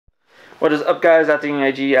What is up, guys? At the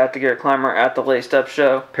UAG, at the Garrett Climber, at the Laced Up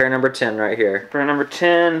Show. Pair number 10 right here. Pair number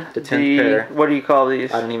 10. The 10th pair. What do you call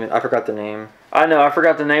these? I forgot the name. I know, I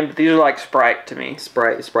forgot the name, but these are like Sprite to me.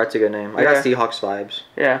 Sprite's a good name. I got Seahawks vibes.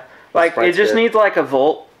 Yeah. Like, Sprite's it just needs like a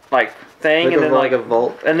volt, like, thing, like and then like a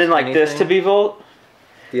volt. And then like this to be volt.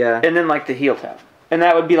 Yeah. And then like the heel tab. And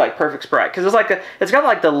that would be like perfect Sprite. Because it's like it's got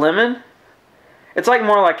like the lemon. It's like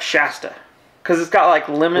more like Shasta. Because it's got like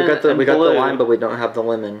lemon we got the lime, but we don't have the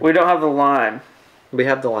lemon. We don't have the lime. We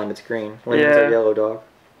have the lime, it's green. Lemon's a yellow dog.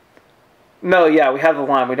 No, yeah, we have the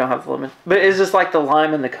lime, we don't have the lemon. But is this like the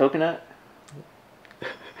lime and the coconut?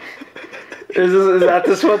 Is that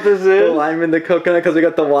what this is? The lime and the coconut because we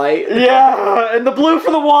got the white. Yeah, and the blue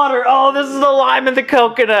for the water. Oh, this is the lime and the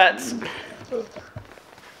coconuts.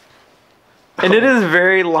 And it is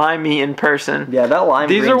very limey in person. Yeah, that lime.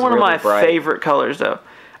 These are one of my favorite colors, though.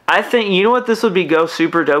 I think, you know what this would go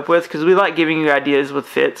super dope with? Because we like giving you ideas with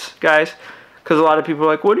fits, guys. Because a lot of people are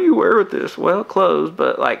like, what do you wear with this? Well, clothes,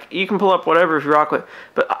 but like you can pull up whatever if you rock with.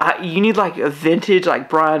 But you need like a vintage, like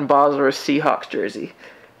Brian Bosworth Seahawks jersey.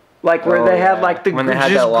 Like where they had like the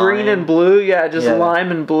just green and blue. Yeah, just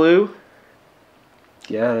lime and blue.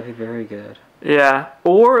 Yeah, that'd be very good. Yeah.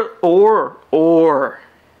 Or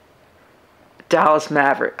Dallas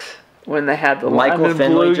Mavericks. When they had the Michael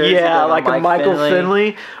Finley jersey. Yeah, like a Michael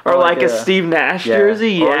Finley. Or like a Steve Nash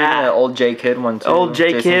jersey. Yeah. Or even an old J. Kidd one too. Old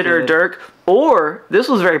J. Kidd or Dirk. Or, this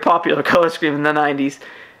was very popular color scheme in the 90s.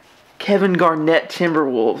 Kevin Garnett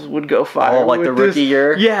Timberwolves would go fire. Oh, like the rookie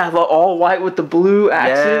year? Yeah, the all white with the blue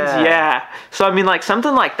accents. Yeah. So, I mean, like,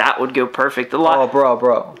 something like that would go perfect. Oh,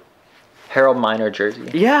 bro. Harold Miner jersey.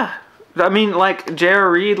 Yeah. I mean, like,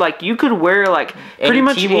 J.R. Reed, like, you could wear, like, pretty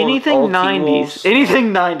much anything 90s. Anything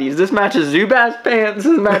 90s. This matches Zubaz pants.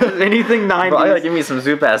 This matches anything 90s. Bro, I gotta give me some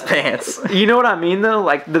Zubaz pants. You know what I mean, though?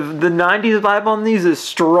 Like, the 90s vibe on these is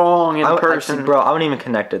strong in person. Actually, bro, I wouldn't even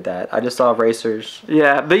connected that. I just saw racers.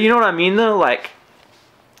 Yeah, but you know what I mean, though? Like,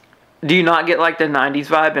 do you not get, like, the 90s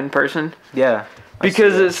vibe in person? Yeah.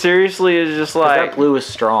 Because it seriously is just like... That blue is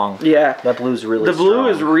strong. Yeah. That blue's really strong. The blue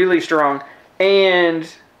is really strong. And...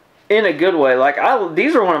 in a good way. Like,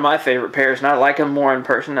 these are one of my favorite pairs, and I like them more in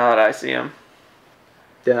person now that I see them.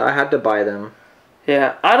 Yeah, I had to buy them.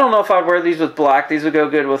 Yeah, I don't know if I'd wear these with black. These would go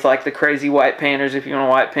good with, like, the crazy white panters if you want a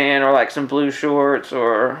white pant, or, like, some blue shorts,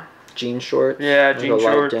 or... jean shorts? Yeah, jean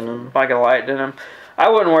shorts. Like a light denim. I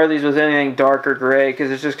wouldn't wear these with anything dark or gray, because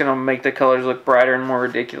it's just going to make the colors look brighter and more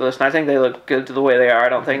ridiculous. And I think they look good to the way they are. I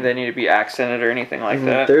don't think they need to be accented or anything like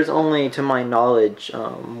that. There's only, to my knowledge,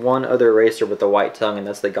 one other racer with a white tongue, and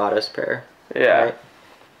that's the Goddess pair. Yeah. Right?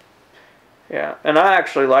 Yeah, and I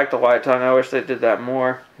actually like the white tongue. I wish they did that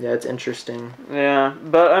more. Yeah, it's interesting. Yeah,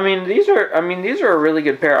 but I mean, these are a really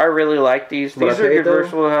good pair. I really like these. These are good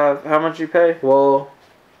versatile to have. How much you pay? Well,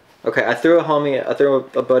 okay, I threw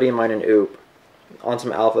a buddy of mine an oop on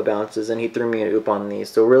some alpha bounces, and he threw me an oop on these.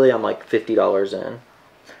 So really, I'm like $50 in.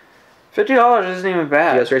 $50 isn't even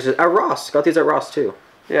bad. Yes, races at Ross. Got these at Ross too.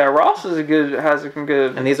 Yeah, Ross has some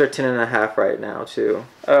good. And these are 10.5 right now too.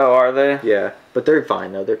 Oh, are they? Yeah, but they're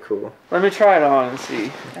fine though. They're cool. Let me try it on and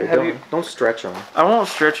see. Okay, don't stretch them. I won't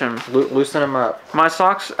stretch them. Loosen them up. My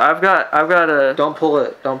socks. I've got a. Don't pull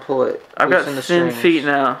it. Don't pull it. I've got thin feet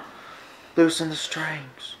now. Loosen the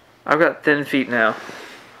strings. I've got thin feet now.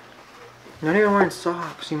 You're not even wearing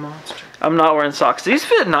socks, you monster. I'm not wearing socks. These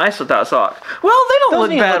fit nice without socks. Well, they don't look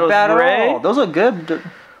bad with gray. Those look good.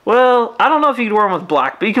 Well, I don't know if you could wear them with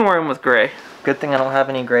black, but you can wear them with gray. Good thing I don't have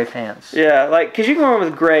any gray pants. Yeah, like, because you can wear them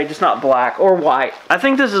with gray, just not black or white. I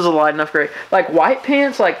think this is a light enough gray. Like, white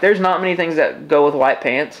pants, like, there's not many things that go with white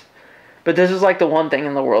pants. But this is, like, the one thing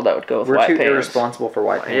in the world that would go with white pants. We're too irresponsible for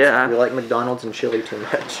white pants. Yeah. We like McDonald's and chili too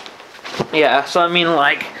much. Yeah, so, I mean,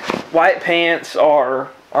 like, white pants are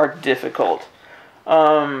difficult.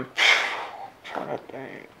 I'm trying to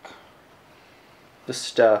think. The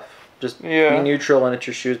stuff. Just be neutral and let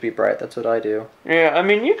your shoes be bright. That's what I do. Yeah, I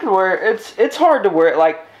mean, you can wear it's hard to wear.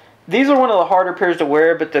 Like, these are one of the harder pairs to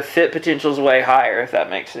wear, but the fit potential is way higher, if that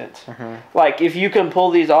makes sense. Like, if you can pull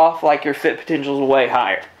these off, like, your fit potential is way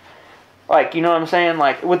higher. Like, you know what I'm saying?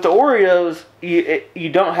 Like, with the Oreos, you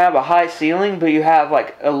don't have a high ceiling, but you have,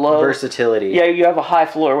 like, a low... versatility. Yeah, you have a high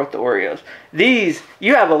floor with the Oreos. These,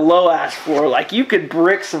 you have a low-ass floor. Like, you could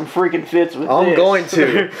brick some freaking fits with this. I'm going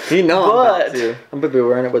to. You know I'm about to. I'm going to be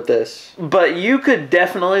wearing it with this. But you could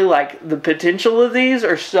definitely, like, the potential of these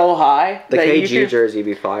are so high. The KG jersey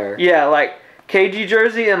be fire. Yeah, like, KG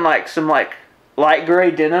jersey and, like, some, like, light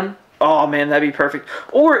gray denim. Oh, man, that'd be perfect.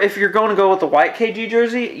 Or if you're going to go with the white KG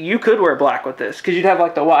jersey, you could wear black with this. Because you'd have,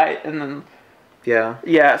 like, the white and then... Yeah.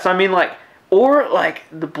 Yeah, so, I mean, like, Or like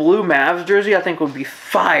the blue Mavs jersey, I think would be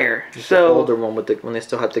fire. Just so the older one with when they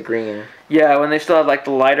still have the green. Yeah, when they still have like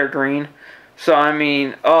the lighter green. So I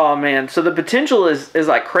mean, oh man, so the potential is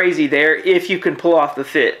like crazy there if you can pull off the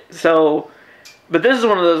fit. So, but this is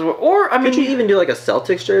one of those. Or I mean, could you even do like a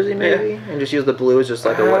Celtics jersey maybe, and just use the blue as just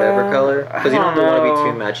like a whatever color? Because you don't want to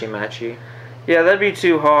be too matchy. Yeah, that'd be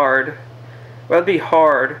too hard. That'd be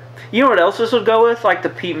hard. You know what else this would go with? Like the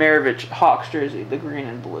Pete Maravich Hawks jersey, the green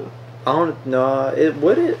and blue. I don't know. It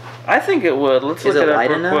would it? I think it would. Let's look it it up light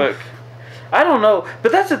real enough? quick. I don't know,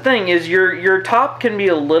 but that's the thing is your top can be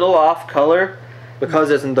a little off color because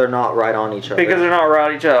they're not right on each other. because they're not right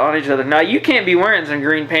on each other. Now you can't be wearing some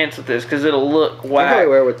green pants with this because it'll look I whack. probably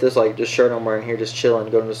wear it with this like just shirt I'm wearing here, just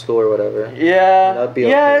chilling, going to school or whatever. Yeah, That'd be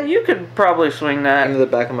yeah, okay. you could probably swing that. And the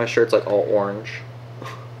back of my shirt's like all orange.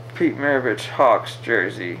 Pete Maravich Hawks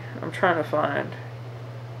jersey. I'm trying to find.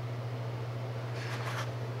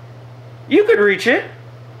 You could reach it.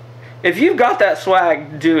 If you've got that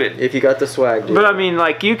swag, do it. If you got the swag, dude. But I mean,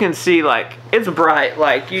 like, you can see, like, it's bright.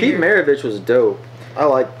 Like, Pete Maravich was dope. I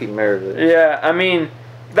like Pete Maravich. Yeah, I mean,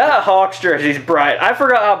 that Hawks jersey's bright. I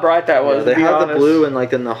forgot how bright that was. Yeah, they have honest. the blue and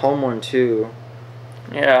like in the home one too.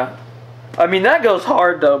 Yeah. I mean, that goes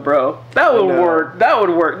hard though, bro. That would work. That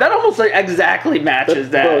would work. That almost like exactly matches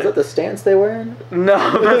that. Bro, is that the stance they wearing? No,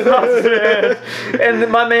 that's not it. And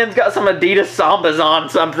my man's got some Adidas Sambas on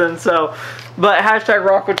something, so. But hashtag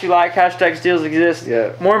rock what you like, hashtag steals exist.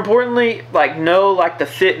 Yeah. More importantly, like, know, like, the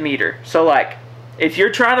fit meter. So, like, if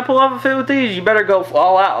you're trying to pull off a fit with these, you better go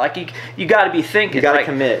all out. Like, you got to be thinking. You got to like,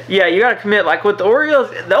 commit. Yeah, you got to commit. Like, with the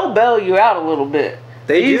Oreos, they'll bail you out a little bit.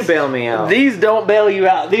 They do bail me out. These don't bail you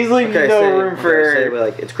out. These leave you no room for error. Say,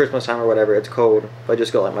 like, it's Christmas time or whatever, it's cold. If I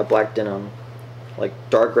just go, like, my black denim, like,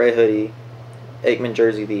 dark gray hoodie, Aikman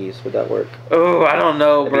jersey, these, would that work? Oh, I don't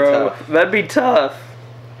know, That'd be bro. tough. That'd be tough.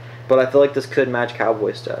 But I feel like this could match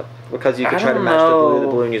cowboy stuff. Because you could try to don't match know. the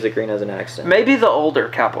blue and use the green as an accent. Maybe the older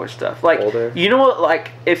cowboy stuff. Like, Older? you know what,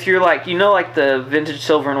 like, if you're like, you know, like the vintage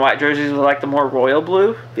silver and white jerseys with like the more royal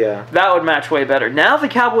blue? Yeah. That would match way better. Now the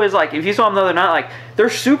Cowboys, like, if you saw them the other night, like, they're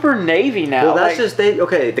super navy now. Well, that's like, just,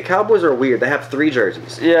 okay, the Cowboys are weird. They have 3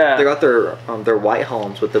 jerseys. Yeah. They got their white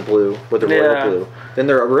homes with the blue, with the royal blue. Then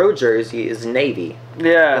their road jersey is navy.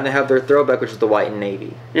 Yeah. And they have their throwback, which is the white and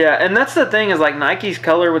navy. Yeah, and that's the thing is, like, Nike's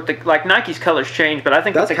color with the, like, Nike's colors change, but I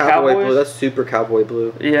think That's with the cowboy Cowboys, blue. That's super cowboy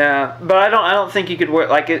blue. yeah, but I don't think you could wear,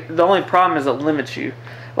 like, the only problem is it limits you.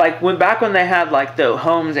 Like, back when they had, like, the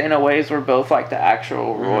homes and aways were both, like, the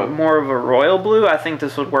actual, more of a royal blue, I think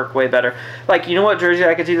this would work way better. Like, you know what jersey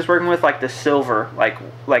I could see this working with? Like, the silver,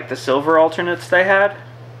 like the silver alternates they had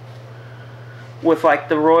with, like,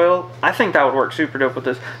 the royal. I think that would work super dope with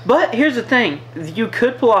this. But here's the thing. You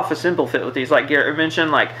could pull off a simple fit with these. Like Garrett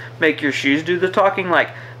mentioned, like, make your shoes do the talking. Like,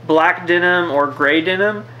 black denim or gray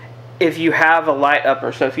denim if you have a light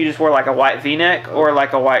upper. So if you just wear, like, a white v-neck or,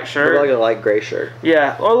 like, a white shirt. Or like a light gray shirt.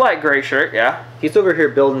 Yeah, or a light gray shirt, yeah. He's over here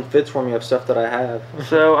building fits for me of stuff that I have.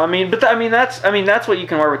 So, I mean, that's what you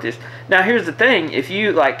can wear with this. Now, here's the thing. If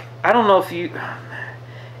you, like, I don't know if you...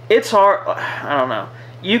 It's hard. I don't know.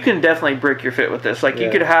 You can definitely brick your fit with this. Like, you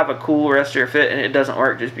could have a cool rest of your fit, and it doesn't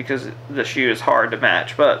work just because the shoe is hard to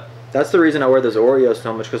match. But that's the reason I wear those Oreos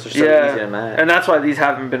so much, because they're so easy to match. And that's why these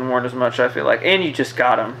haven't been worn as much, I feel like. And you just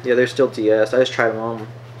got them. Yeah, they're still TS. I just tried them on.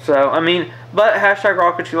 So, I mean, but hashtag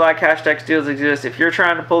rock what you like, hashtag steals exist. If you're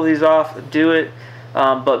trying to pull these off, do it.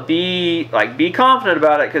 But be confident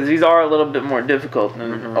about it, because these are a little bit more difficult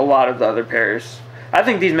than a lot of the other pairs. I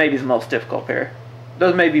think these may be the most difficult pair.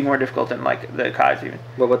 Those may be more difficult than, like, the Kai's even.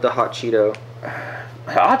 What about the Hot Cheeto?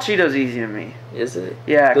 Hot Cheeto's easy to me. Is it?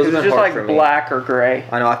 Yeah, Those because have it's been just hard like for me. black or gray.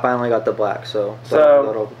 I know, I finally got the black, so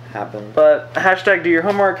that'll happen. But hashtag do your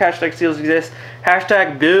homework, hashtag steals exist,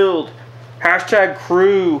 hashtag build, hashtag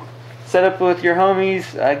crew. Set up with your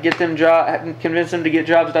homies, get them convince them to get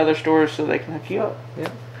jobs at other stores so they can hook you up. Yeah.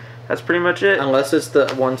 That's pretty much it. Unless it's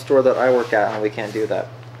the one store that I work at and we can't do that.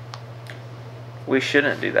 We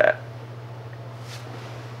shouldn't do that.